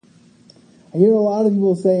I hear a lot of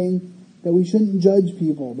people saying that we shouldn't judge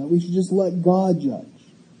people, that we should just let God judge.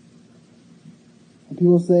 And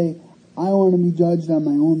people say, I want to be judged on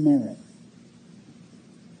my own merit.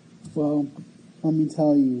 Well, let me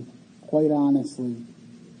tell you, quite honestly,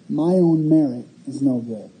 my own merit is no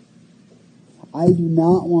good. I do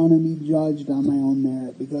not want to be judged on my own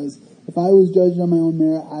merit, because if I was judged on my own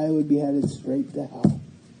merit, I would be headed straight to hell.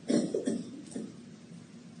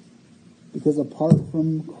 Because apart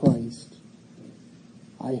from Christ,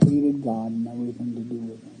 I hated God and everything to do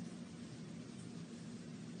with Him.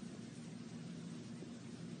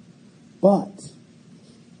 But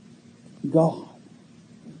God,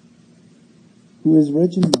 who is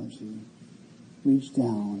rich in mercy, reached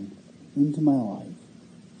down into my life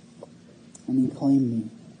and He claimed me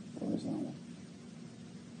for His own.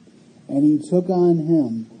 And He took on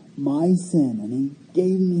Him my sin and He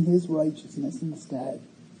gave me His righteousness instead.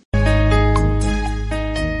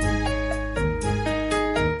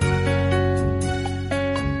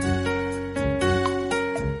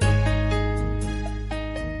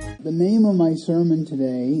 The name of my sermon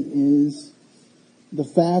today is The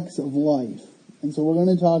Facts of Life. And so we're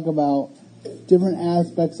going to talk about different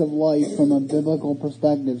aspects of life from a biblical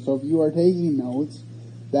perspective. So if you are taking notes,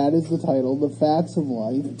 that is the title, The Facts of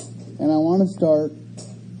Life. And I want to start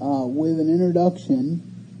with an introduction,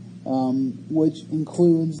 which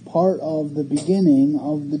includes part of the beginning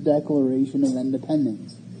of the Declaration of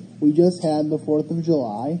Independence. We just had the 4th of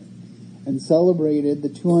July and celebrated the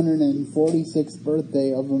 246th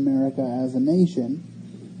birthday of America as a nation.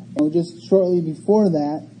 And just shortly before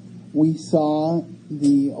that, we saw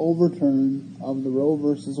the overturn of the Roe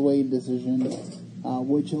versus Wade decision,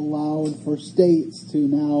 which allowed for states to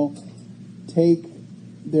now take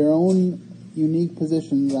their own unique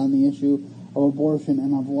positions on the issue of abortion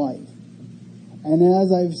and of life. And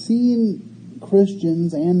as I've seen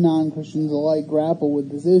Christians and non-Christians alike grapple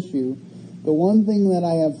with this issue, the one thing that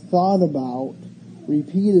I have thought about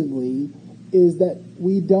repeatedly is that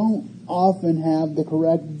we don't often have the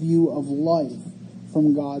correct view of life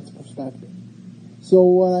from God's perspective. So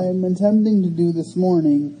what I'm attempting to do this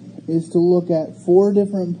morning is to look at 4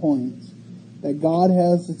 different points that God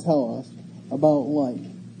has to tell us about life.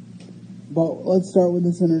 But let's start with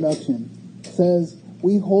this introduction. It says,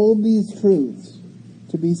 we hold these truths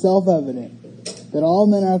to be self-evident, that all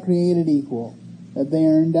men are created equal, that they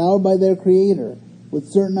are endowed by their Creator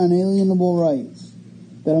with certain unalienable rights,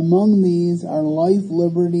 that among these are life,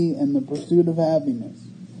 liberty, and the pursuit of happiness,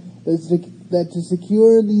 that to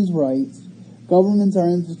secure these rights, governments are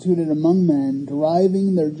instituted among men,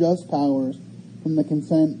 deriving their just powers from the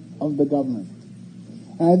consent of the governed.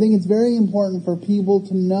 And I think it's very important for people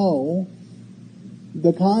to know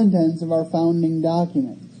the contents of our founding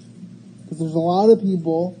documents, because there's a lot of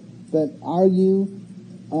people that argue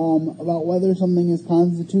about whether something is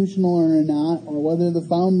constitutional or not, or whether the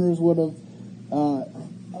founders would have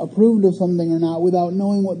approved of something or not without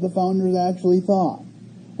knowing what the founders actually thought.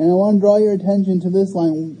 And I want to draw your attention to this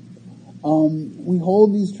line. We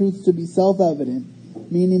hold these truths to be self-evident,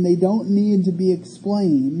 meaning they don't need to be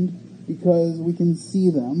explained because we can see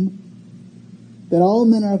them. That all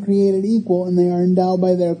men are created equal and they are endowed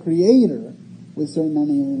by their Creator with certain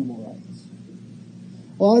unalienable rights.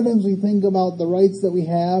 A lot of times we think about the rights that we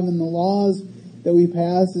have and the laws that we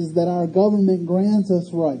pass is that our government grants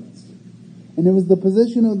us rights. And it was the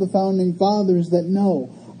position of the founding fathers that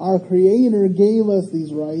no, our Creator gave us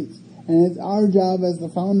these rights, and it's our job as the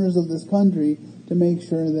founders of this country to make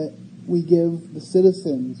sure that we give the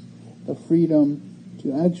citizens the freedom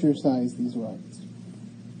to exercise these rights.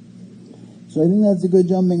 So I think that's a good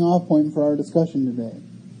jumping off point for our discussion today.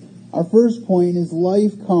 Our first point is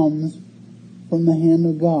life comes from the hand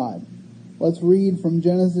of God. Let's read from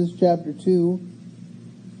Genesis chapter 2,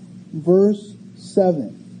 verse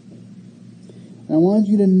 7. And I want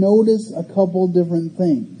you to notice a couple different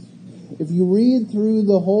things. If you read through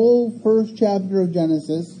the whole first chapter of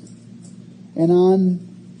Genesis and on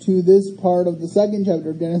to this part of the second chapter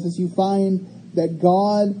of Genesis, you find that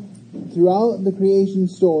God, throughout the creation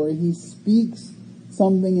story, He speaks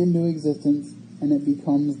something into existence and it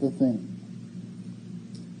becomes the thing.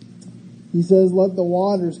 He says, let the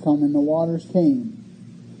waters come, and the waters came.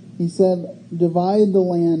 He said, divide the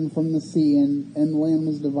land from the sea, and the land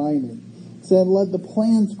was divided. He said, let the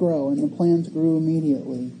plants grow, and the plants grew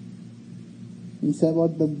immediately. He said,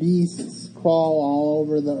 let the beasts crawl all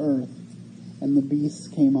over the earth, and the beasts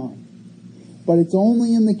came up. But it's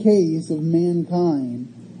only in the case of mankind,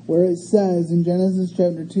 where it says in Genesis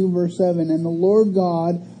chapter 2, verse 7, and the Lord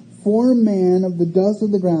God formed man of the dust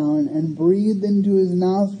of the ground, and breathed into his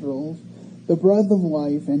nostrils the breath of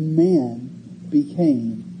life, and man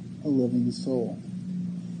became a living soul.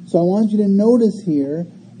 So I want you to notice here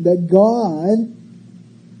that God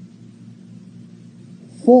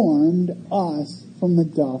formed us from the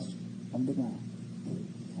dust of the ground.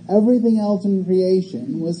 Everything else in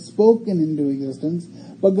creation was spoken into existence,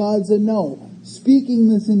 but God said, no, speaking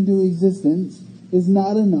this into existence is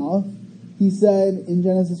not enough. He said in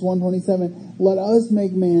Genesis 1:27, let us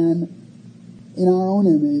make man in our own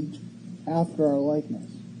image after our likeness.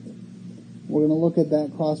 We're going to look at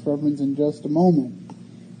that cross-reference in just a moment.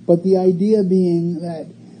 But the idea being that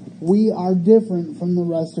we are different from the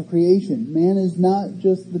rest of creation. Man is not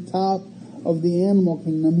just the top of the animal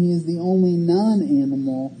kingdom. He is the only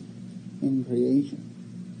non-animal in creation.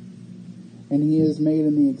 And he is made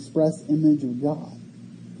in the express image of God.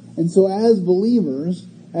 And so as believers,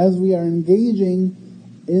 as we are engaging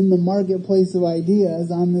in the marketplace of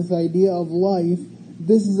ideas on this idea of life,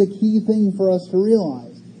 this is a key thing for us to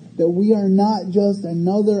realize. That we are not just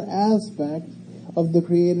another aspect of the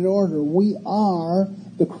created order. We are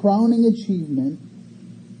the crowning achievement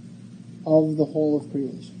of the whole of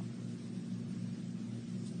creation.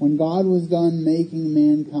 When God was done making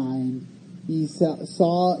mankind, he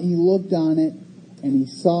looked on it, and he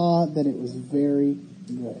saw that it was very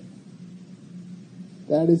good.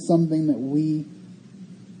 That is something that we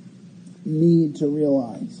need to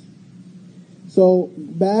realize. So,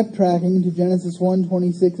 backtracking to Genesis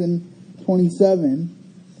 1:26 and 27,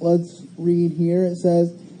 let's read here. It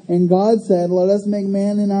says, and God said, let us make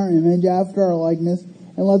man in our image, after our likeness,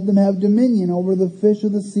 and let them have dominion over the fish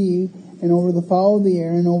of the sea, and over the fowl of the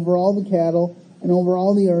air, and over all the cattle, and over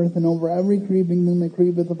all the earth, and over every creeping thing that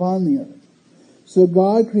creepeth upon the earth. So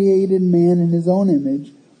God created man in his own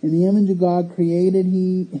image. In the image of God created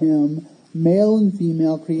he him, male and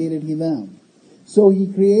female created he them. So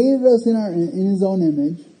he created us in his own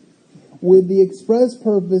image, with the express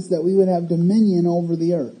purpose that we would have dominion over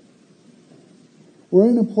the earth. We're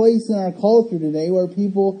in a place in our culture today where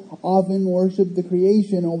people often worship the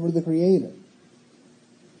creation over the Creator.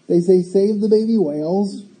 They say, save the baby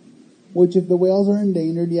whales, which if the whales are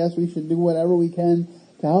endangered, yes, we should do whatever we can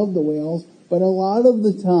to help the whales. But a lot of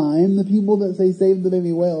the time, the people that say save the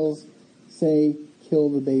baby whales say kill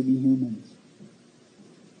the baby humans.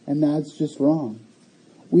 And that's just wrong.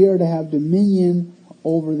 We are to have dominion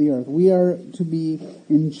over the earth. We are to be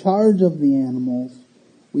in charge of the animals.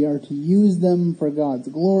 We are to use them for God's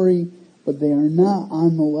glory, but they are not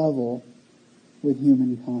on the level with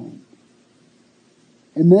humankind.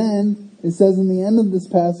 And then it says in the end of this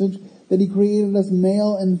passage that he created us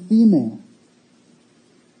male and female.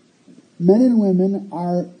 Men and women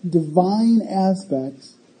are divine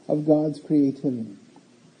aspects of God's creativity.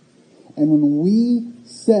 And when we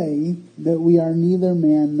say that we are neither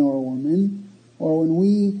man nor woman, or when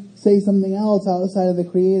we say something else outside of the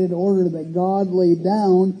created order that God laid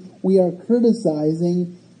down, we are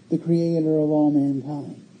criticizing the creator of all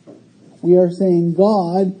mankind. We are saying,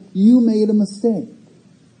 God, you made a mistake.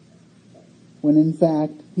 When in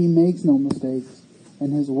fact, he makes no mistakes,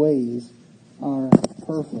 and his ways are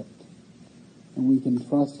perfect. And we can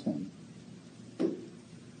trust him.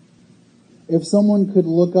 If someone could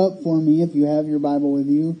look up for me, if you have your Bible with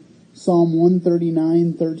you, Psalm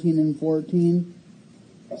 139, 13 and 14.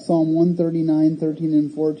 Psalm 139, 13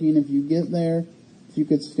 and 14. If you get there, if you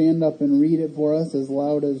could stand up and read it for us as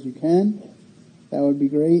loud as you can, that would be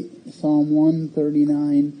great. Psalm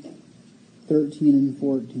 139, 13 and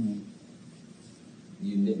 14.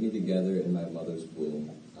 You knit me together in my mother's womb.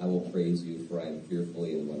 I will praise you, for I am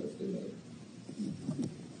fearfully and wonderfully made.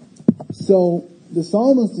 So, the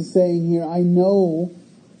psalmist is saying here, I know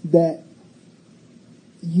that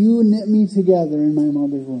you knit me together in my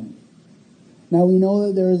mother's womb. Now we know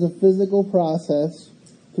that there is a physical process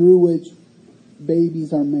through which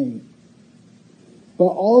babies are made. But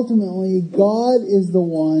ultimately, God is the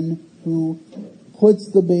one who puts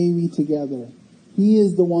the baby together. He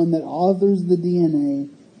is the one that authors the DNA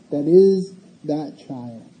that is that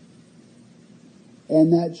child.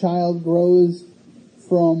 And that child grows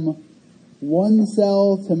from one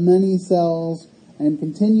cell to many cells and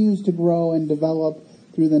continues to grow and develop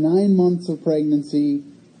through the 9 months of pregnancy,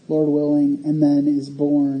 Lord willing, and then is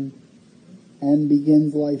born and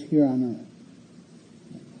begins life here on earth.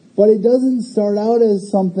 But it doesn't start out as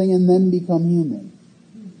something and then become human.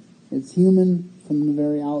 It's human from the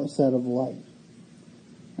very outset of life.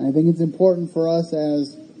 And I think it's important for us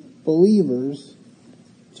as believers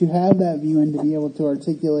to have that view and to be able to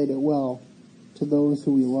articulate it well to those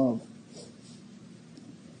who we love.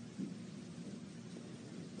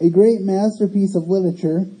 A great masterpiece of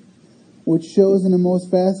literature, which shows in a most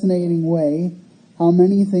fascinating way how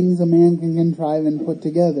many things a man can contrive and put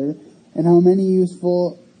together, and how many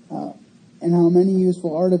useful and how many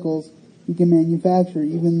useful articles he can manufacture,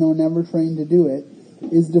 even though never trained to do it,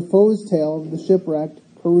 is Defoe's tale of the shipwrecked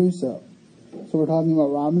Crusoe. So we're talking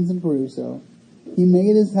about Robinson Crusoe. He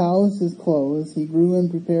made his house his clothes, he grew and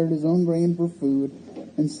prepared his own grain for food,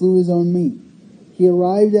 and slew his own meat. He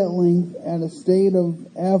arrived at length at a state of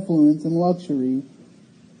affluence and luxury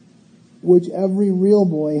which every real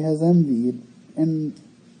boy has envied, and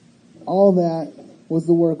all that was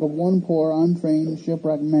the work of one poor, untrained,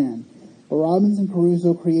 shipwrecked man. But Robinson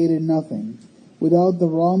Crusoe created nothing. Without the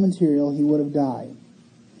raw material, he would have died.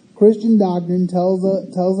 Christian doctrine tells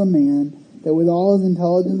a man that with all his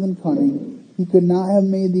intelligence and cunning, he could not have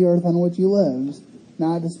made the earth on which he lives,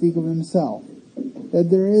 not to speak of himself. That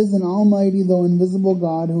there is an almighty, though invisible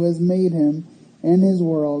God who has made him and his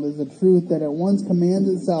world is a truth that at once commands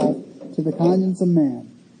itself to the conscience of man.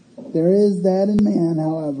 There is that in man,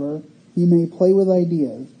 however, he may play with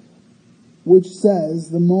ideas, which says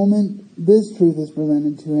the moment this truth is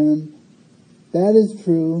presented to him, that is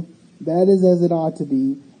true, that is as it ought to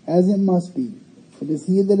be, as it must be. It is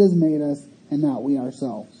he that has made us, and not we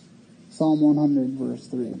ourselves. Psalm 100, verse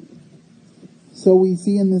 3. So we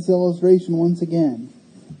see in this illustration once again,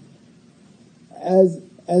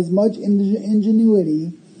 as much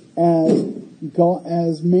ingenuity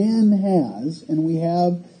as man has, and we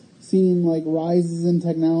have seen like rises in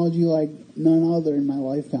technology like none other in my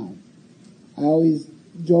lifetime. I always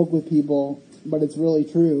joke with people, but it's really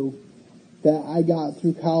true, that I got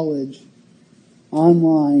through college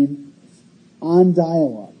online on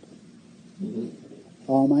dial-up.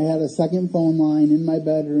 I had a second phone line in my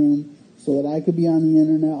bedroom so that I could be on the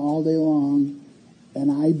internet all day long,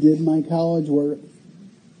 and I did my college work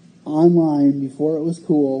online before it was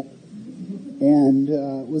cool, and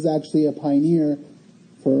was actually a pioneer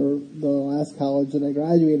for the last college that I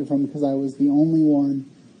graduated from, because I was the only one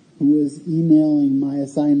who was emailing my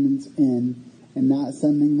assignments in and not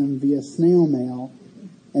sending them via snail mail.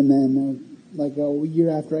 And then like a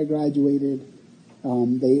year after I graduated,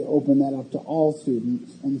 they opened that up to all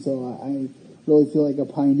students, and so I really feel like a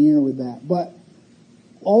pioneer with that. But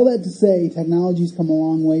all that to say, technology's come a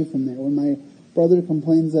long way from there. When my brother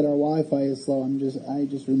complains that our Wi-Fi is slow, I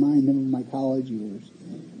just remind him of my college years,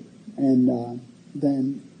 and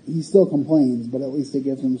then he still complains, but at least it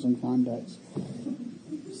gives him some context.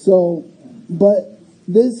 So, but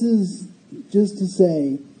this is just to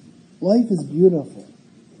say, life is beautiful.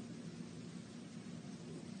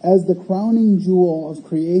 As the crowning jewel of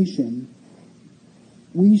creation,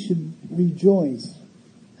 we should rejoice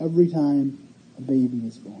every time a baby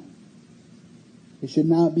is born. It should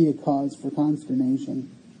not be a cause for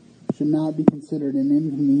consternation. It should not be considered an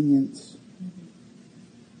inconvenience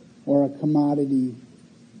or a commodity.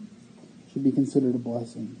 It should be considered a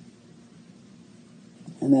blessing.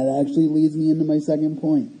 And that actually leads me into my second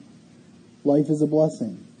point. Life is a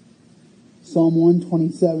blessing. Psalm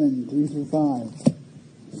 127, 3 through 5.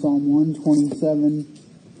 Psalm 127,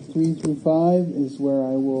 3 through 5 is where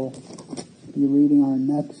I will be reading our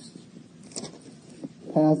next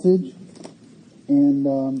passage. And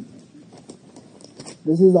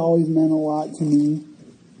this has always meant a lot to me,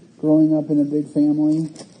 growing up in a big family,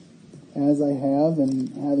 as I have, and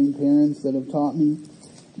having parents that have taught me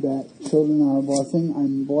that children are a blessing.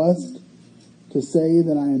 I'm blessed to say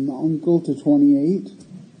that I am the uncle to 28,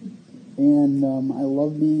 and I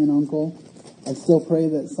love being an uncle. I still pray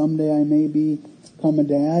that someday I may become a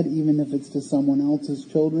dad, even if it's to someone else's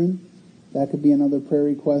children. That could be another prayer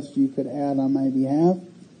request you could add on my behalf.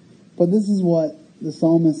 But this is what the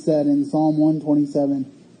psalmist said in Psalm 127,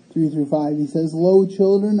 3 through 5. He says, "Lo,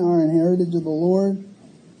 children are an heritage of the Lord,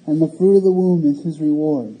 and the fruit of the womb is his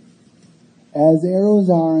reward. As arrows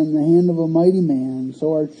are in the hand of a mighty man,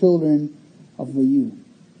 so are children of the youth.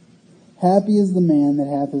 Happy is the man that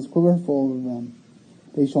hath his quiver full of them.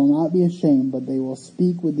 They shall not be ashamed, but they will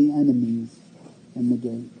speak with the enemies in the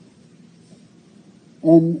gate."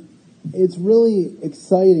 And it's really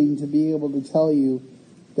exciting to be able to tell you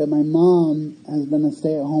that my mom has been a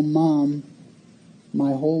stay-at-home mom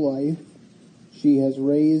my whole life. She has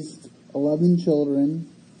raised 11 children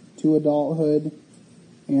to adulthood,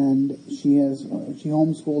 and she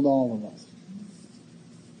homeschooled all of us.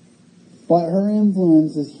 But her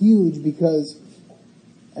influence is huge, because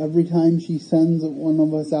every time she sends one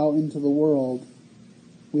of us out into the world,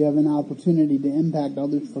 we have an opportunity to impact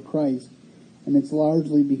others for Christ, and it's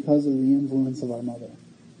largely because of the influence of our mother.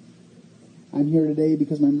 I'm here today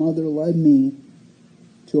because my mother led me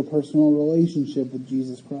to a personal relationship with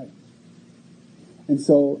Jesus Christ. And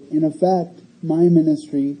so, in effect, my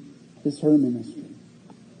ministry is her ministry.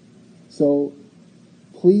 So,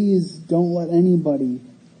 please don't let anybody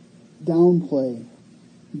downplay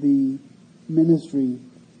the ministry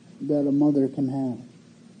that a mother can have.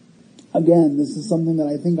 Again, this is something that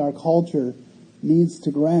I think our culture needs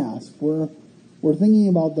to grasp. We're thinking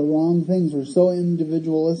about the wrong things. We're so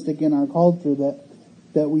individualistic in our culture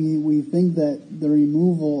that we think that the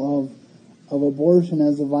removal of abortion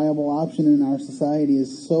as a viable option in our society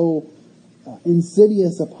is so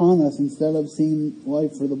insidious upon us, instead of seeing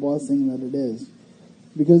life for the blessing that it is.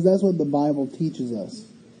 Because that's what the Bible teaches us.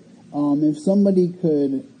 If somebody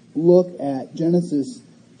could look at Genesis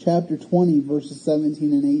chapter 20, verses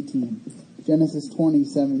 17 and 18. Genesis 20,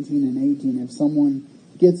 17 and 18. If someone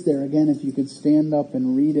gets there, again, if you could stand up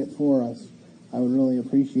and read it for us, I would really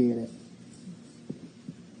appreciate it.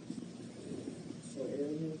 So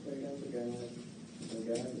Abraham prayed unto God, and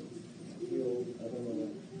God healed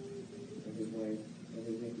Abimelech and his wife and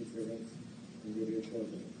his naked servants and their dear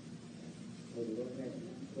children. So the Lord had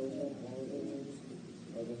closed up all the rooms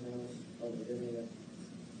of the house of Abimelech,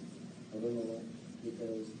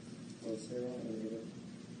 because of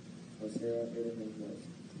Sarah Abraham's wife.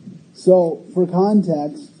 So, for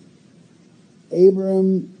context,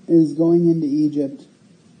 Abram is going into Egypt,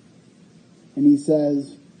 and he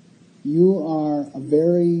says, "You are a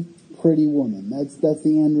very pretty woman." That's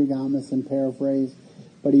the Andrew Gomison paraphrase,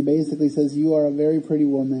 but he basically says, "You are a very pretty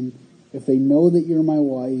woman. If they know that you're my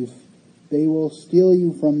wife, they will steal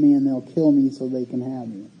you from me and they'll kill me so they can have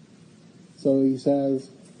you." So he says,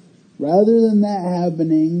 rather than that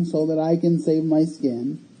happening so that I can save my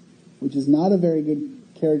skin, which is not a very good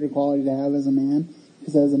character quality to have as a man,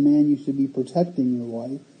 because as a man you should be protecting your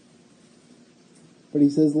wife. But he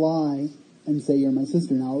says, lie and say you're my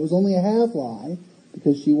sister. Now, it was only a half lie,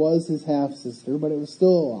 because she was his half-sister, but it was still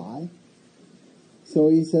a lie. So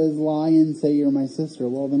he says, lie and say you're my sister.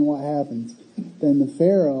 Well, then what happens? Then the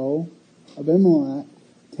Pharaoh, Abimelech,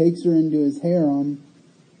 takes her into his harem,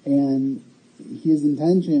 and his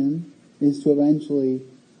intention is to eventually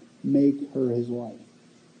make her his wife.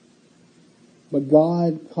 But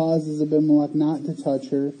God causes Abimelech not to touch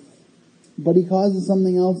her, but he causes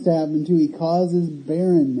something else to happen too. He causes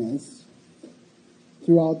barrenness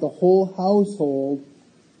throughout the whole household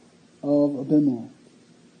of Abimelech.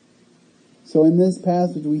 So in this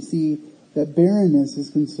passage we see that barrenness is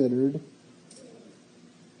considered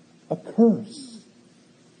a curse,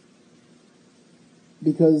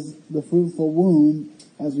 because the fruitful womb,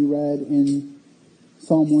 as we read in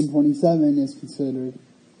Psalm 127, is considered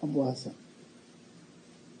a blessing.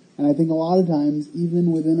 And I think a lot of times,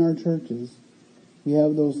 even within our churches, we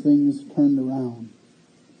have those things turned around.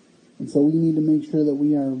 And so we need to make sure that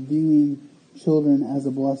we are viewing children as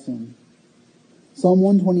a blessing. Psalm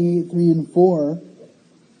 128, 3 and 4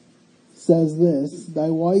 says this, "Thy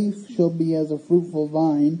wife shall be as a fruitful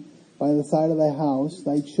vine by the side of thy house,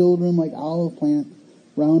 thy children like olive plant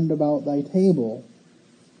round about thy table.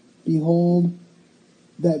 Behold,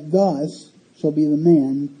 that thus shall be the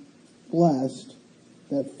man blessed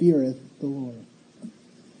that feareth the Lord."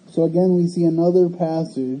 So again, we see another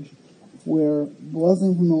passage where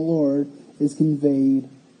blessing from the Lord is conveyed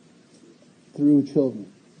through children.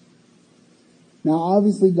 Now,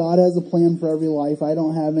 obviously, God has a plan for every life. I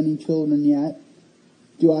don't have any children yet.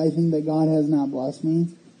 Do I think that God has not blessed me?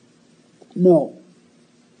 No.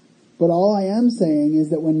 But all I am saying is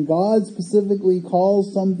that when God specifically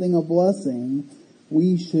calls something a blessing,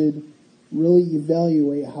 we should really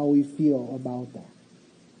evaluate how we feel about that.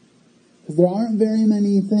 Because there aren't very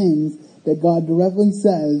many things that God directly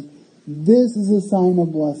says, this is a sign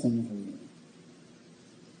of blessing for you.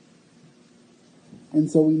 And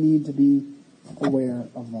so we need to be aware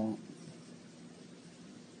of that.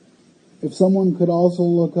 If someone could also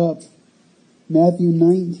look up Matthew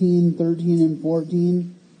 19, 13 and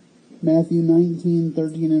 14. Matthew 19,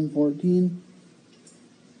 13 and 14.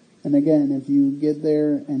 And again, if you get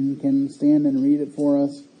there and can stand and read it for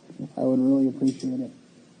us, I would really appreciate it.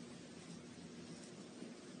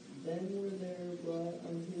 Then were there brought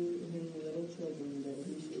unto him little children, that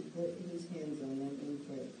he should put his hands on them and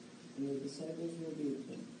pray. And the disciples rebuked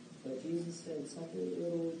him. But Jesus said, Suffer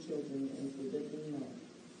little children, and forbid them not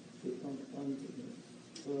to come unto him.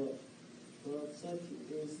 For of such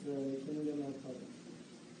is the kingdom of heaven.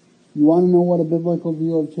 You want to know what a biblical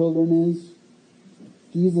view of children is?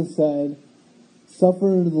 Jesus said, Suffer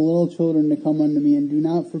the little children to come unto me, and do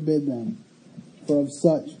not forbid them, for of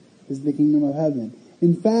such is the kingdom of heaven.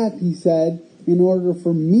 In fact, he said, in order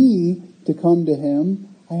for me to come to him,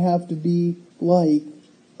 I have to be like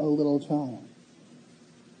a little child.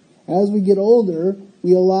 As we get older,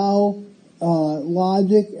 we allow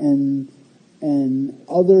logic and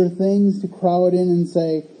other things to crowd in and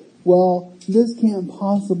say, well, this can't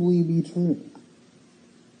possibly be true.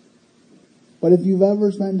 But if you've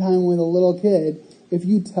ever spent time with a little kid, if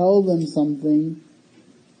you tell them something,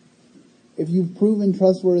 if you've proven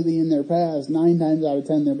trustworthy in their past, 9 times out of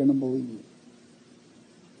 10 they're going to believe you.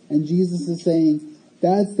 And Jesus is saying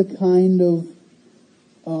that's the kind of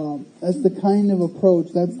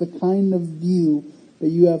approach, that's the kind of view that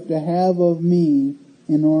you have to have of me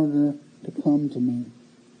in order to come to me,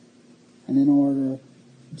 and in order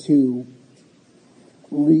to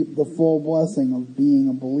reap the full blessing of being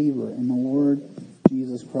a believer in the Lord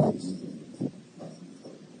Jesus Christ.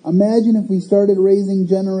 Imagine if we started raising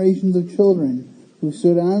generations of children who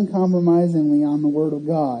stood uncompromisingly on the Word of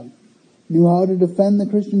God, knew how to defend the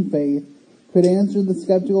Christian faith, could answer the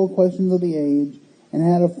skeptical questions of the age, and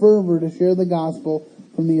had a fervor to share the gospel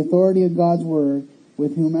from the authority of God's Word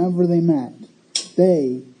with whomever they met.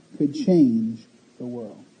 They could change the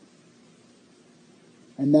world.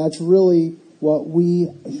 And that's really what we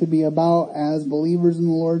should be about as believers in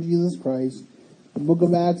the Lord Jesus Christ. The book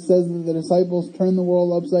of Acts says that the disciples turned the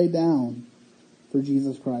world upside down for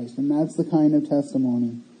Jesus Christ. And that's the kind of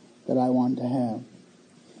testimony that I want to have.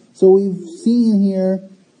 So we've seen here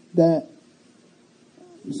that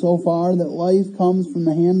so far that life comes from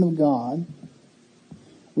the hand of God.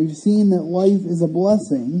 We've seen that life is a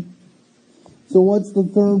blessing. So what's the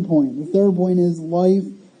third point? The third point is life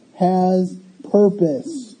has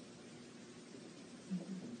purpose.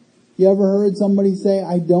 You ever heard somebody say,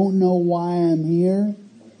 I don't know why I'm here?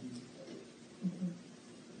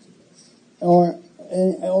 Or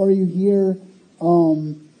you hear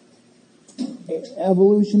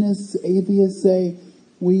evolutionists, atheists say,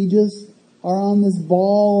 we just are on this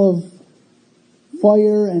ball of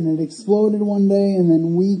fire and it exploded one day and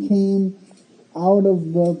then we came out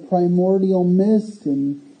of the primordial mist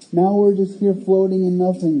and now we're just here floating in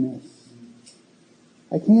nothingness.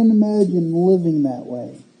 I can't imagine living that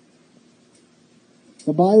way.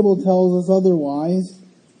 The Bible tells us otherwise.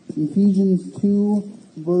 Ephesians 2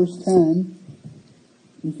 verse 10.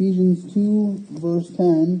 Ephesians 2 verse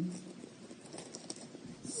 10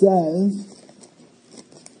 says,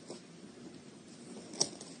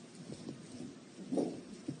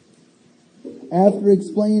 after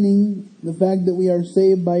explaining the fact that we are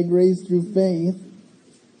saved by grace through faith,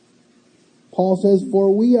 Paul says,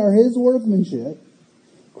 for we are his workmanship,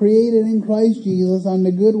 created in Christ Jesus unto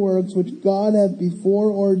good works, which God hath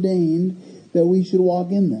before ordained that we should walk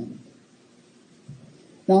in them.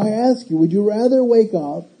 Now I ask you, would you rather wake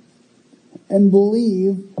up and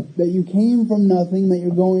believe that you came from nothing, that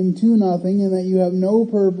you're going to nothing, and that you have no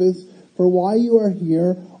purpose for why you are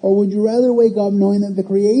here? Or would you rather wake up knowing that the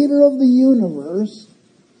Creator of the universe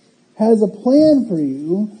has a plan for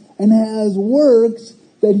you and has works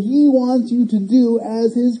that He wants you to do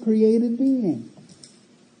as His created being?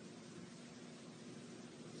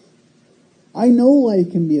 I know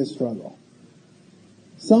life can be a struggle.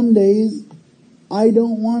 Some days I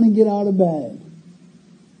don't want to get out of bed.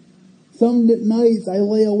 Some nights I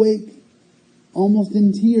lay awake almost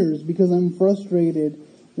in tears because I'm frustrated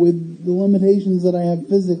with the limitations that I have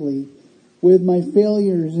physically, with my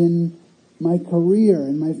failures in my career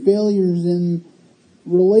and my failures in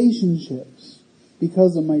relationships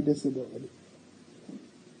because of my disability.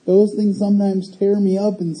 Those things sometimes tear me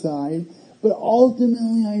up inside, but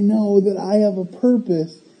ultimately I know that I have a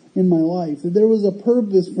purpose in my life, that there was a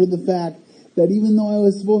purpose for the fact that even though I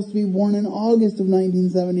was supposed to be born in August of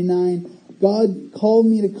 1979, God called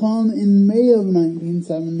me to come in May of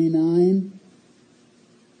 1979.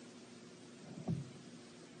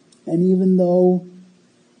 And even though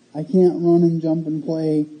I can't run and jump and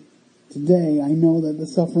play today, I know that the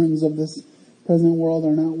sufferings of this present world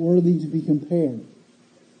are not worthy to be compared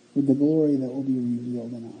with the glory that will be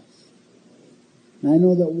revealed in us. And I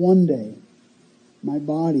know that one day my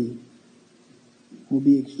body will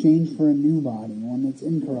be exchanged for a new body, one that's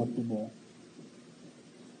incorruptible,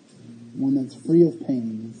 one that's free of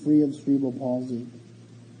pain, free of cerebral palsy,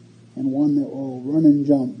 and one that will run and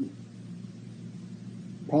jump,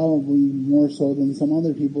 probably more so than some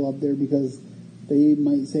other people up there, because they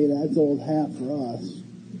might say that's old hat for us.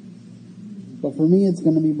 But for me, it's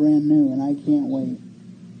going to be brand new, and I can't wait.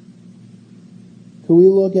 Could we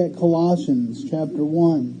look at Colossians chapter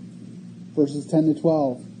 1, verses 10 to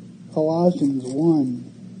 12? Colossians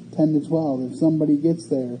 1, 10 to 12. If somebody gets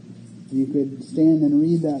there, you could stand and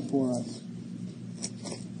read that for us.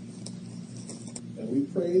 And we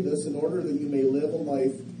pray this in order that you may live a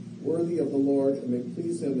life worthy of the Lord and may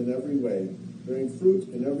please Him in every way, bearing fruit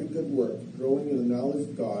in every good work, growing in the knowledge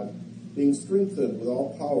of God, being strengthened with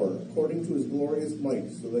all power according to His glorious might,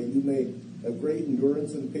 so that you may have great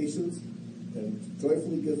endurance and patience, and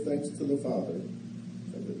joyfully give thanks to the Father.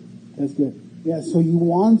 That's good. Yeah, so He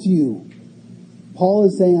wants you Paul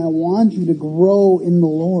is saying, I want you to grow in the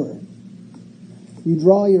Lord. You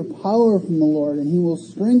draw your power from the Lord, and He will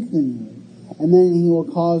strengthen you. And then He will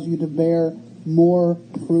cause you to bear more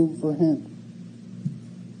fruit for Him.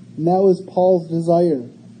 And that was Paul's desire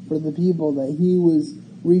for the people that he was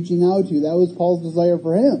reaching out to. That was Paul's desire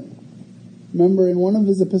for him. Remember, in one of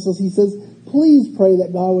his epistles, he says, please pray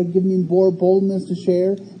that God would give me more boldness to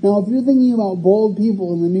share. Now, if you're thinking about bold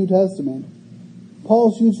people in the New Testament,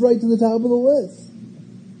 Paul shoots right to the top of the list.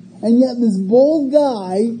 And yet this bold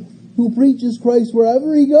guy who preaches Christ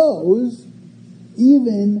wherever he goes,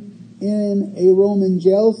 even in a Roman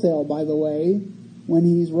jail cell, by the way, when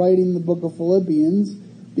he's writing the book of Philippians,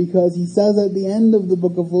 because he says at the end of the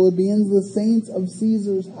book of Philippians, the saints of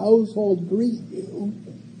Caesar's household greet you.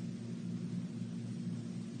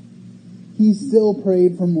 He still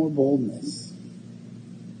prayed for more boldness.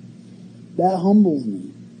 That humbles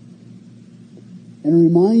me and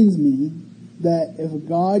reminds me that if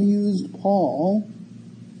God used Paul,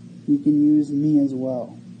 He can use me as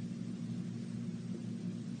well.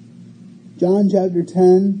 John chapter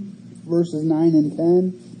 10, verses 9 and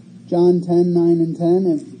 10. John 10, 9 and 10,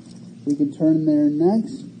 if we could turn there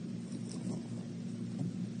next.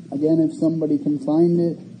 Again, if somebody can find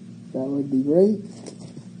it, that would be great.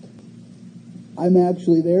 I'm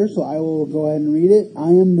actually there, so I will go ahead and read it.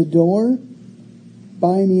 I am the door.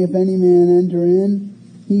 By me, if any man enter in,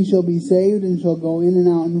 he shall be saved, and shall go in and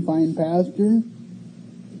out and find pasture.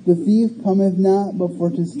 The thief cometh not, but for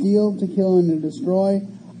to steal, to kill, and to destroy.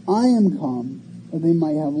 I am come, that they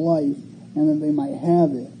might have life, and that they might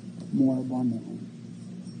have it more abundantly.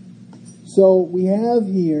 So we have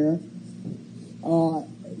here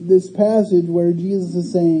this passage where Jesus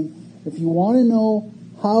is saying, if you want to know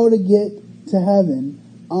how to get to heaven,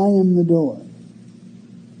 I am the door.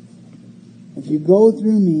 If you go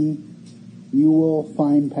through me, you will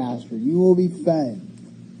find pasture. You will be fed.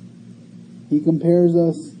 He compares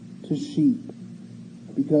us to sheep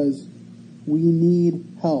because we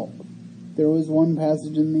need help. There was one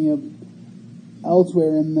passage in the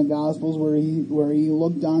elsewhere in the Gospels where he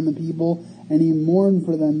looked on the people and he mourned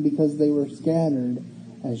for them because they were scattered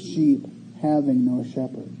as sheep having no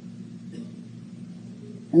shepherd.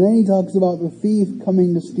 And then he talks about the thief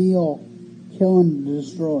coming to steal, kill, and to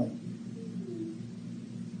destroy.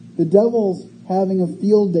 The devil's having a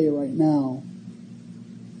field day right now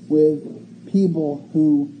with people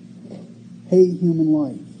who hate human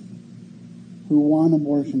life, who want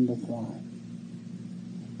abortion to thrive.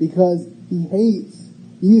 Because he hates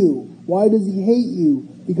you. Why does he hate you?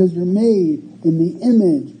 Because you're made in the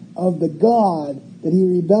image of the God that he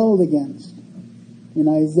rebelled against in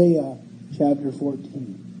Isaiah chapter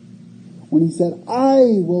 14. When he said,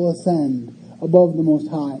 I will ascend above the Most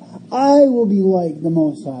High. I will be like the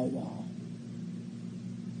Most High God.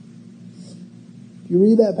 If you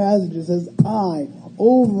read that passage, it says, I,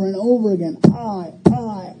 over and over again. I.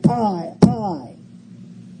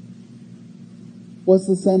 What's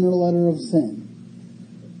the center letter of sin?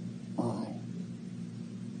 I.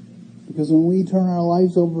 Because when we turn our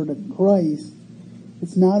lives over to Christ,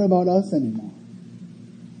 it's not about us anymore.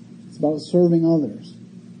 It's about serving others.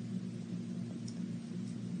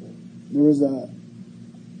 There was a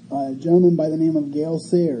gentleman by the name of Gale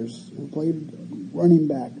Sayers who played running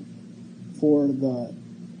back for the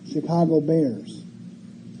Chicago Bears.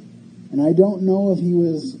 And I don't know if he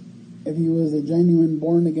was a genuine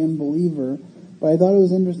born-again believer, but I thought it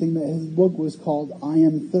was interesting that his book was called I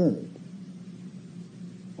Am Third.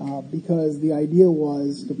 Because the idea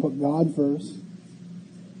was to put God first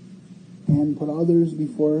and put others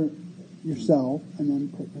before yourself and then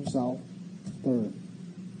put yourself third.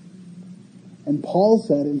 And Paul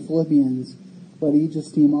said in Philippians, let each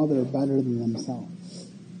esteem other better than themselves.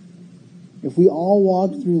 If we all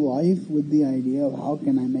walked through life with the idea of how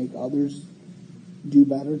can I make others do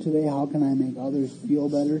better today, how can I make others feel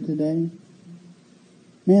better today,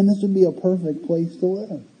 man, this would be a perfect place to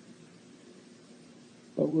live.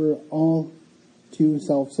 But we're all too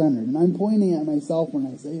self-centered. And I'm pointing at myself when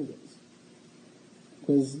I say this.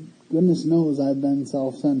 Because goodness knows I've been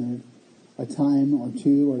self-centered a time or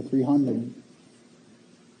 2 or 300.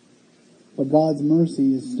 But God's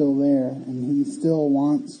mercy is still there, and He still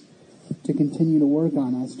wants to continue to work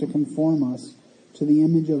on us, to conform us to the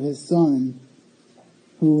image of His Son,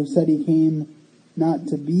 who said He came not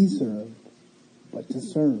to be served, but to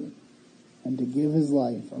serve, and to give His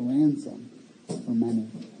life a ransom for many.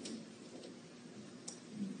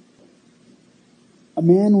 A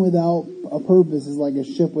man without a purpose is like a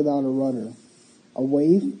ship without a rudder, a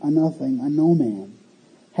waif, a nothing, a no man.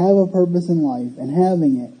 Have a purpose in life, and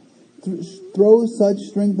having it, throw such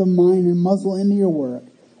strength of mind and muscle into your work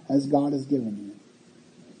as God has given you.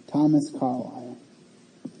 Thomas Carlyle.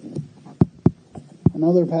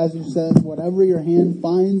 Another passage says, whatever your hand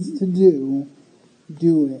finds to do,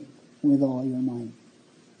 do it with all your might.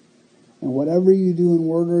 And whatever you do in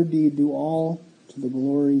word or deed, do all to the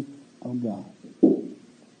glory of God. All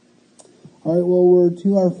right, well, we're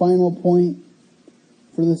to our final point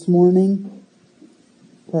for this morning.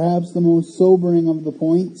 Perhaps the most sobering of the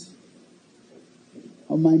points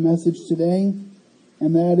of my message today,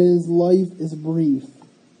 and that is life is brief.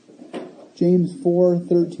 James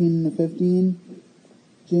 4:13-15.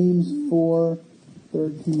 James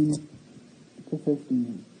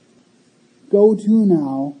 4:13-15. Go to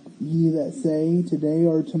now, ye that say, today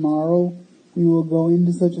or tomorrow we will go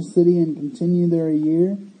into such a city and continue there a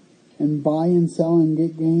year, and buy and sell and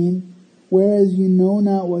get gain, whereas you know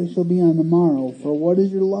not what shall be on the morrow. For what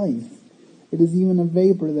is your life? It is even a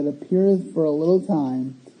vapor that appeareth for a little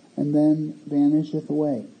time, and then vanisheth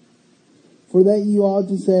away. For that you ought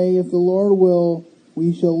to say, if the Lord will,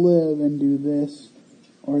 we shall live and do this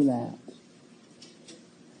or that.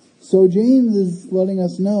 So James is letting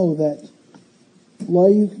us know that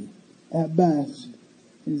life at best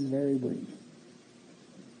is very brief.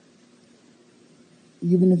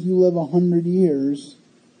 Even if you live 100 years,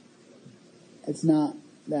 it's not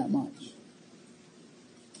that much.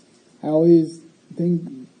 I always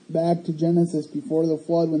think back to Genesis before the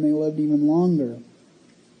flood when they lived even longer.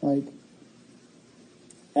 Like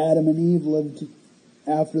Adam and Eve lived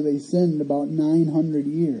after they sinned about 900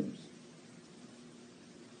 years.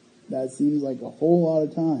 That seems like a whole lot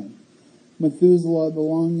of time. Methuselah, the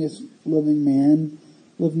longest living man,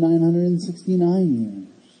 lived 969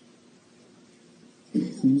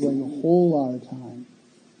 years. Seems like a whole lot of time.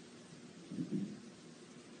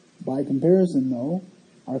 By comparison, though,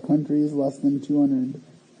 our country is less than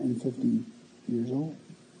 250 years old.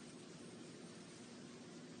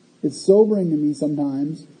 It's sobering to me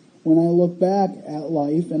sometimes when I look back at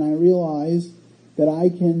life and I realize that I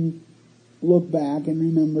can look back and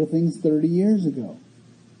remember things 30 years ago.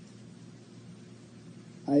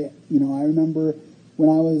 I remember when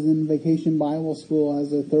I was in vacation Bible school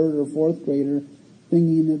as a 3rd or 4th grader,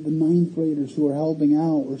 thinking that the 9th graders who were helping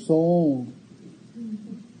out were so old.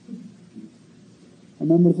 I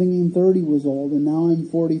remember thinking 30 was old, and now I'm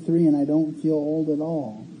 43 and I don't feel old at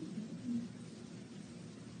all.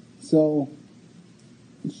 So,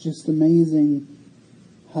 it's just amazing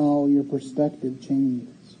how your perspective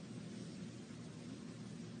changes.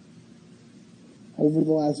 Over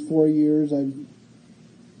the last 4 years, I've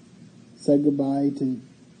said goodbye to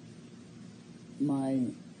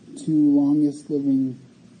my 2 longest living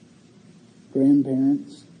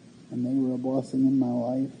grandparents, and they were a blessing in my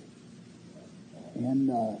life.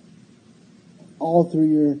 And all through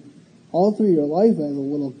your life as a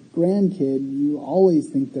little grandkid, you always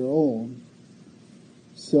think they're old.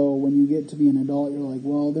 So when you get to be an adult, you're like,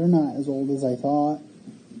 well, they're not as old as I thought.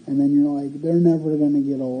 And then you're like, they're never going to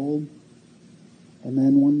get old. And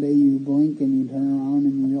then one day you blink and you turn around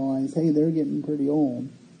and you realize, hey, they're getting pretty old.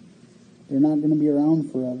 They're not going to be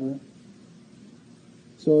around forever.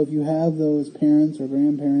 So if you have those parents or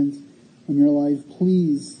grandparents in your life,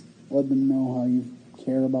 please let them know how you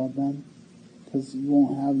care about them, because you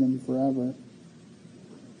won't have them forever.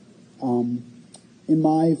 In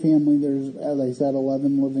my family, there's, as I said,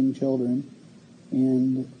 11 living children,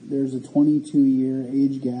 and there's a 22-year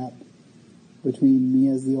age gap between me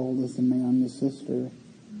as the oldest and my youngest sister,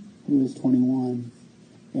 who is 21.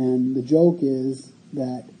 And the joke is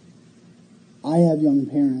that I have young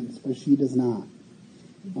parents, but she does not.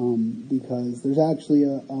 Because there's actually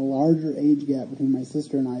a larger age gap between my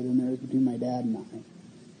sister and I than there is between my dad and I.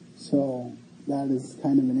 So that is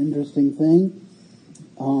kind of an interesting thing.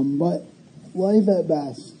 But life at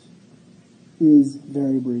best is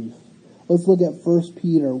very brief. Let's look at 1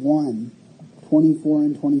 Peter 1, 24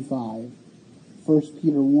 and 25. 1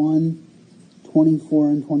 Peter 1, 24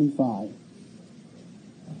 and 25.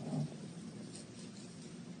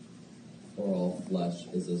 For all flesh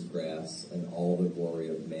is as grass, and all the glory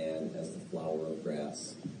of man as the flower of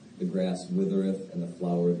grass. The grass withereth, and the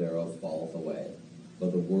flower thereof falleth away.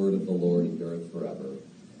 But the word of the Lord endureth forever.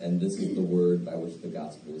 And this is the word by which the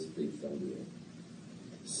gospel is preached unto you.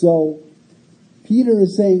 So, Peter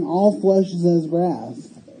is saying all flesh is as grass.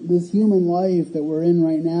 This human life that we're in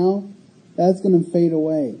right now, that's going to fade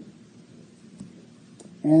away.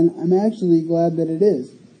 And I'm actually glad that it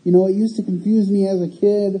is. You know, it used to confuse me as a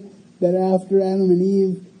kid that after Adam and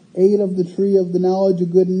Eve ate of the tree of the knowledge of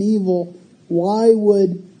good and evil, why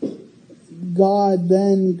would God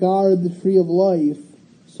then guard the tree of life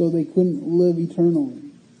so they couldn't live eternally?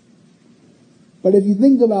 But if you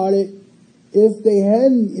think about it, if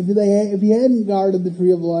he hadn't guarded the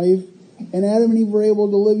tree of life, and Adam and Eve were able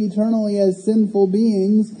to live eternally as sinful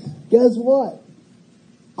beings, guess what?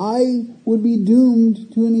 I would be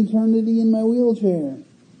doomed to an eternity in my wheelchair,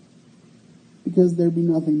 because there'd be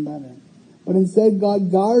nothing better. But instead,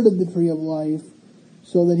 God guarded the tree of life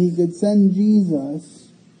so that he could send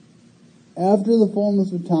Jesus after the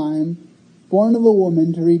fullness of time, born of a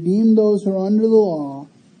woman, to redeem those who are under the law,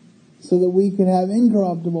 so that we could have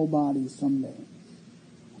incorruptible bodies someday.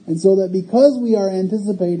 And so that because we are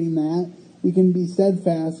anticipating that, we can be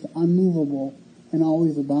steadfast, unmovable, and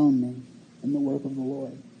always abounding in the work of the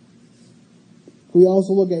Lord. We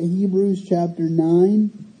also look at Hebrews chapter 9,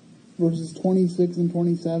 verses 26 and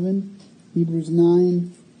 27. Hebrews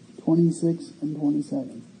 9, 26 and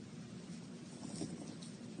 27.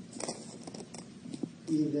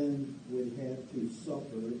 He then would have to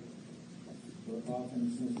suffer for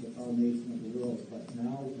often since the foundation of the world, but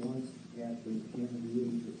now once after the end of the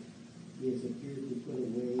ages, he has appeared to put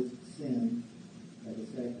away sin by the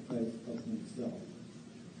sacrifice of himself.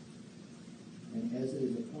 And as it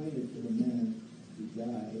is appointed for the men to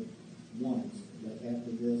die once, but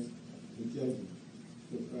after this the judgment.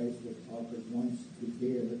 For Christ was offered once to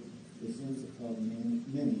bear the sins of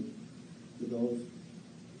many to those.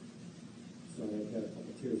 Sorry, I've got a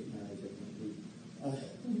couple tears in my eyes. I can't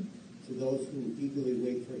read. To those who eagerly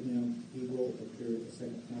wait for him, he will appear a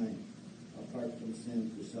second time, apart from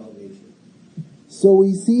sin, for salvation. So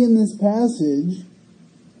we see in this passage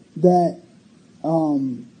that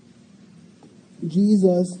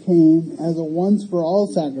Jesus came as a once-for-all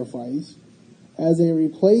sacrifice, as a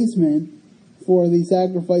replacement for the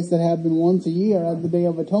sacrifice that happened once a year at the Day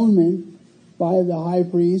of Atonement by the high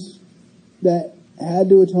priest that had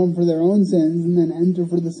to atone for their own sins and then enter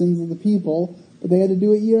for the sins of the people. But they had to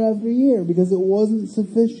do it year after year because it wasn't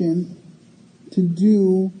sufficient to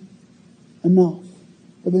do enough.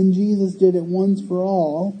 But then Jesus did it once for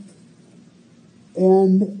all.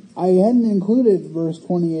 And I hadn't included verse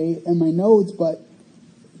 28 in my notes, but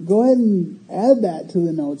go ahead and add that to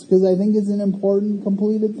the notes because I think it's an important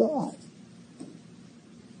completed thought.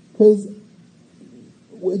 Because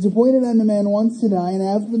it's appointed unto man once to die, and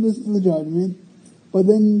after this to the judgment. But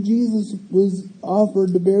then Jesus was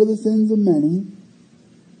offered to bear the sins of many,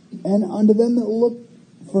 and unto them that look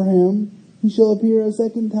for him, he shall appear a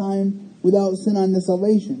second time without sin unto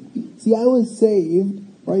salvation. See, I was saved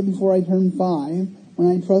right before I turned 5 when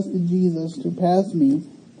I trusted Jesus to pass me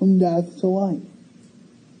from death to life.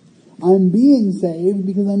 I'm being saved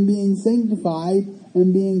because I'm being sanctified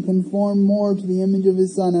and being conformed more to the image of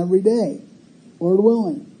his Son every day, Lord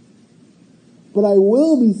willing. But I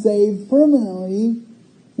will be saved permanently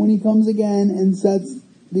when he comes again and sets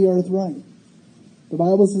the earth right. The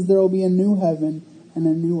Bible says there will be a new heaven and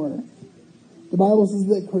a new earth. The Bible says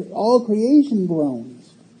that all creation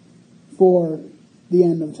groans for the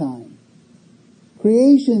end of time.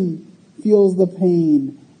 Creation feels the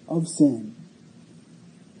pain of sin.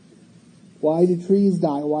 Why do trees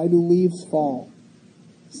die? Why do leaves fall?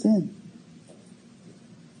 Sin.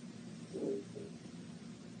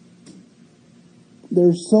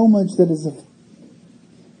 There's so much that is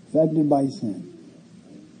affected by sin.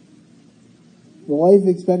 The life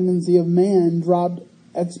expectancy of man dropped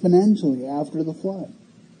exponentially after the flood.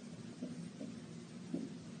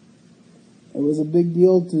 It was a big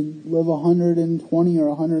deal to live 120 or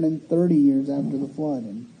 130 years after the flood.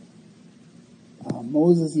 And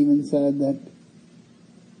Moses even said that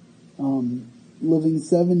living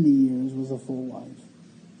 70 years was a full life.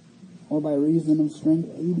 Or by reason of strength,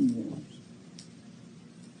 80 years.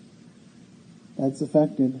 That's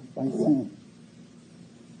affected by sin.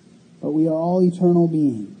 But we are all eternal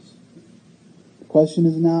beings. The question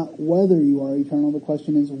is not whether you are eternal. The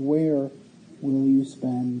question is where will you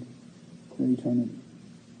spend your eternity.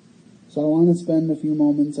 So I want to spend a few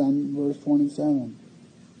moments on verse 27.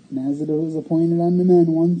 And as it was appointed unto men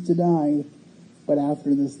once to die, but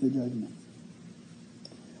after this the judgment.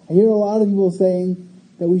 I hear a lot of people saying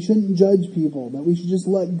that we shouldn't judge people, that we should just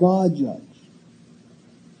let God judge.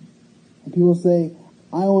 And people say,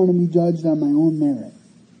 I want to be judged on my own merit.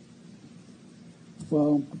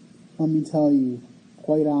 Well, let me tell you,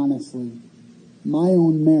 quite honestly, my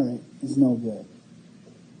own merit is no good.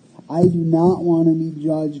 I do not want to be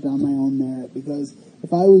judged on my own merit, because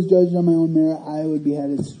if I was judged on my own merit, I would be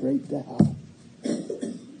headed straight to hell.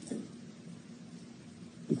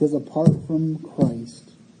 Because apart from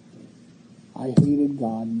Christ, I hated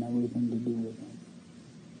God and everything to do with him.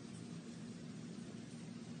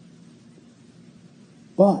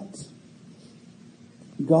 But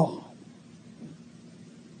God,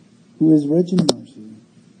 who is rich in mercy,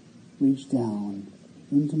 reached down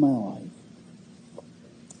into my life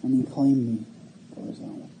and he claimed me for his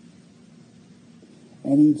own.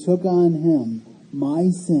 And he took on him my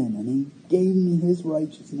sin, and he gave me his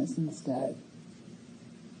righteousness instead.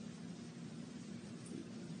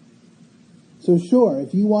 So sure,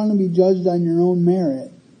 if you want to be judged on your own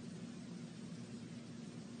merit,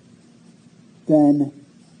 then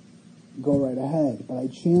go right ahead. But I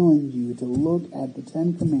challenge you to look at the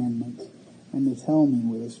 10 Commandments and to tell me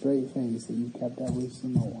with a straight face that you've kept every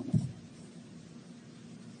single one of them.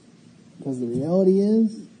 Because the reality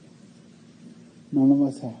is, none of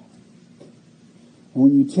us have. And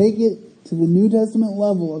when you take it to the New Testament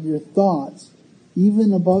level of your thoughts,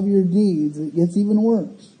 even above your deeds, it gets even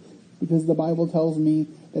worse. Because the Bible tells me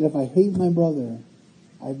that if I hate my brother,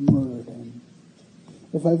 I've murdered him.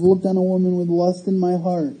 If I've looked on a woman with lust in my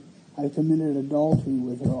heart, I've committed adultery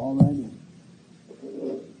with her already.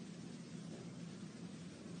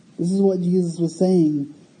 This is what Jesus was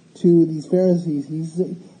saying to these Pharisees.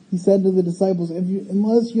 He said to the disciples,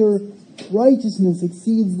 unless your righteousness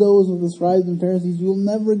exceeds those of the scribes and Pharisees, you'll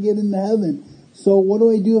never get into heaven. So what do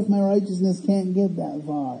I do if my righteousness can't get that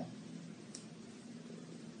far?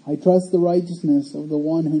 I trust the righteousness of the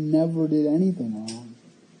one who never did anything wrong,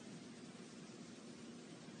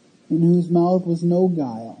 in whose mouth was no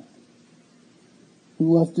guile,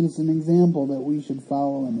 who left us an example that we should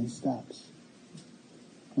follow in his steps.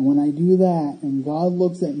 And when I do that, and God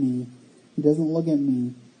looks at me, he doesn't look at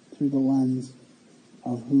me through the lens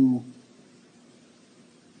of who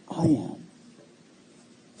I am.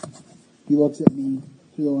 He looks at me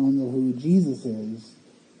through the lens of who Jesus is,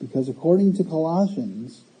 because according to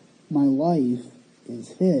Colossians, my life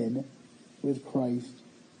is hid with Christ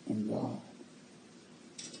in God.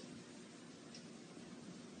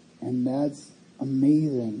 And that's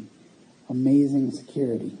amazing, amazing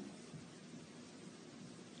security.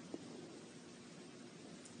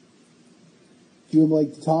 If you would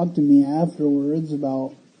like to talk to me afterwards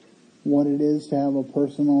about what it is to have a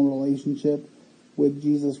personal relationship with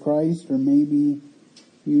Jesus Christ, or maybe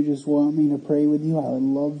you just want me to pray with you, I would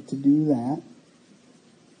love to do that.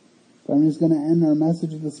 But I'm just going to end our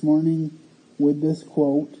message this morning with this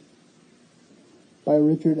quote by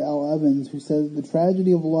Richard L. Evans, who says, "The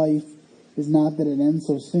tragedy of life is not that it ends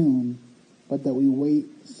so soon, but that we wait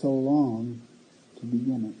so long to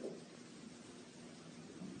begin it."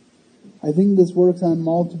 I think this works on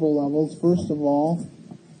multiple levels. First of all,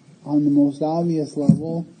 on the most obvious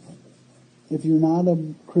level, if you're not a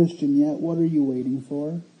Christian yet, what are you waiting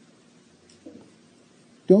for?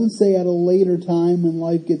 Don't say at a later time when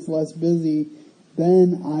life gets less busy,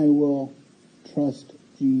 then I will trust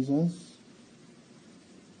Jesus.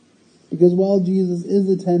 Because while Jesus is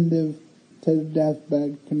attentive to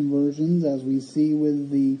deathbed conversions, as we see with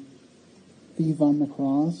the thief on the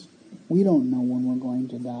cross, we don't know when we're going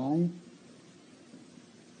to die.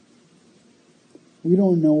 We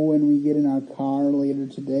don't know when we get in our car later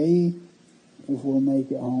today if we'll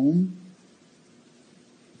make it home.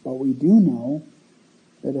 But we do know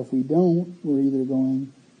that if we don't, we're either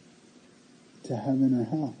going to heaven or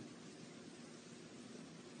hell.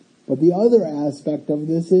 But the other aspect of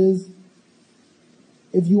this is,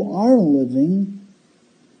 if you are living,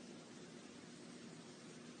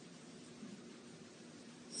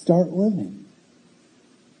 start living.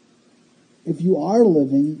 If you are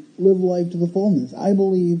living, live life to the fullness. I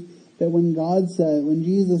believe that when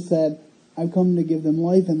Jesus said, I've come to give them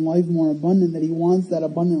life and life more abundant, that he wants that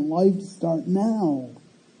abundant life to start now.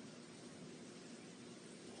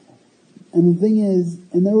 And the thing is,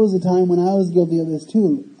 and there was a time when I was guilty of this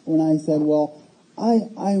too, when I said, well,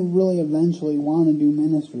 I really eventually want to do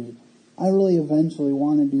ministry. I really eventually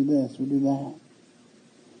want to do this or do that.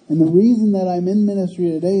 And the reason that I'm in ministry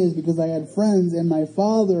today is because I had friends and my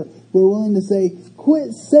father who were willing to say,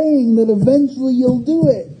 quit saying that eventually you'll do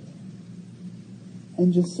it,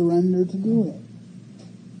 and just surrender to do it.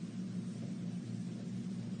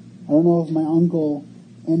 I don't know if my uncle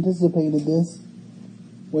anticipated this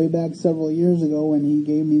way back several years ago when he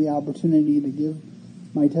gave me the opportunity to give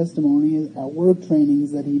my testimony at work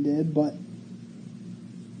trainings that he did, but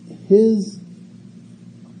his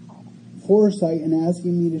foresight in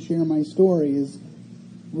asking me to share my story is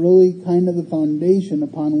really kind of the foundation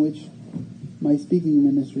upon which my speaking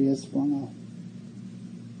ministry has sprung up.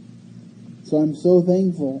 So I'm so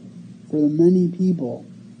thankful for the many people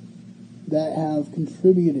that have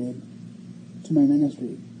contributed to my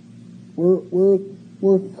ministry.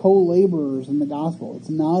 We're co-laborers in the gospel. It's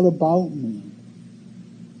not about me.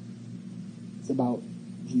 It's about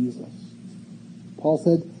Jesus. Paul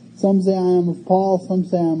said, some say I am of Paul, some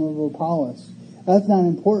say I am of Apollos. That's not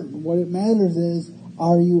important. What it matters is,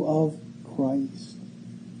 are you of Christ?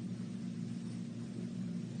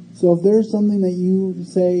 So if there's something that you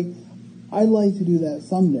say, I'd like to do that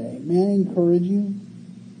someday, may I encourage you?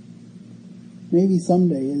 Maybe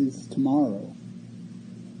someday is tomorrow.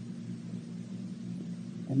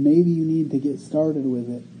 And maybe you need to get started with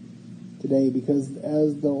it today, because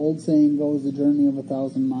as the old saying goes, the journey of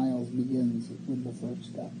 1,000 miles begins with the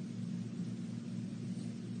first step.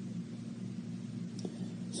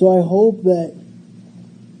 So I hope that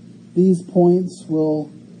these points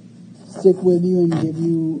will stick with you and give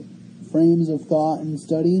you frames of thought and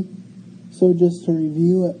study. So just to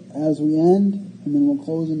review it as we end, and then we'll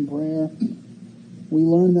close in prayer. We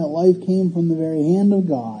learned that life came from the very hand of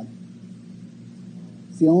God.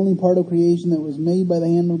 It's the only part of creation that was made by the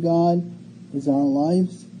hand of God is our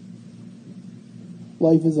lives.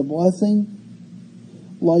 Life is a blessing.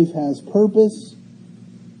 Life has purpose.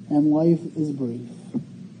 And life is brief.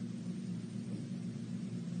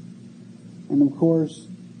 And of course,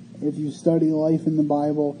 if you study life in the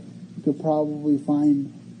Bible, you could probably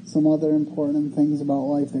find some other important things about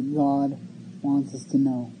life that God wants us to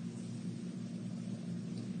know.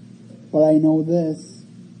 But I know this,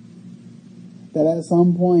 that at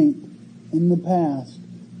some point in the past,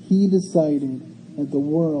 He decided that the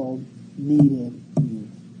world needed you.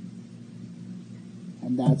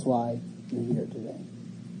 And that's why you're here today.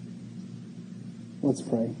 Let's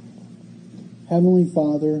pray. Heavenly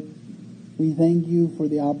Father, we thank you for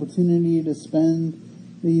the opportunity to spend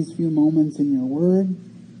these few moments in your word.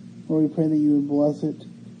 Lord, we pray that you would bless it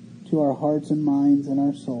to our hearts and minds and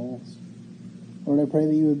our souls. Lord, I pray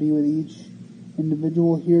that you would be with each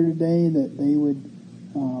individual here today, that they would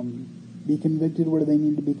be convicted where they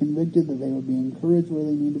need to be convicted, that they would be encouraged where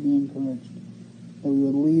they need to be encouraged, that we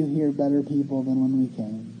would leave here better people than when we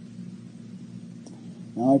came.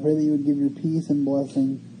 Now I pray that you would give your peace and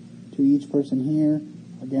blessing to each person here.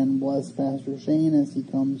 Again, bless Pastor Shane as he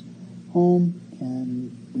comes home,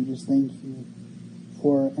 and we just thank you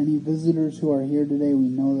for any visitors who are here today. We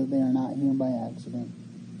know that they are not here by accident,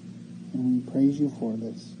 and we praise you for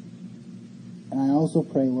this. And I also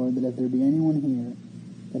pray, Lord, that if there be anyone here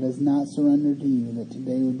that has not surrendered to you, that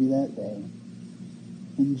today would be that day.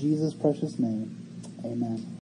 In Jesus' precious name, amen.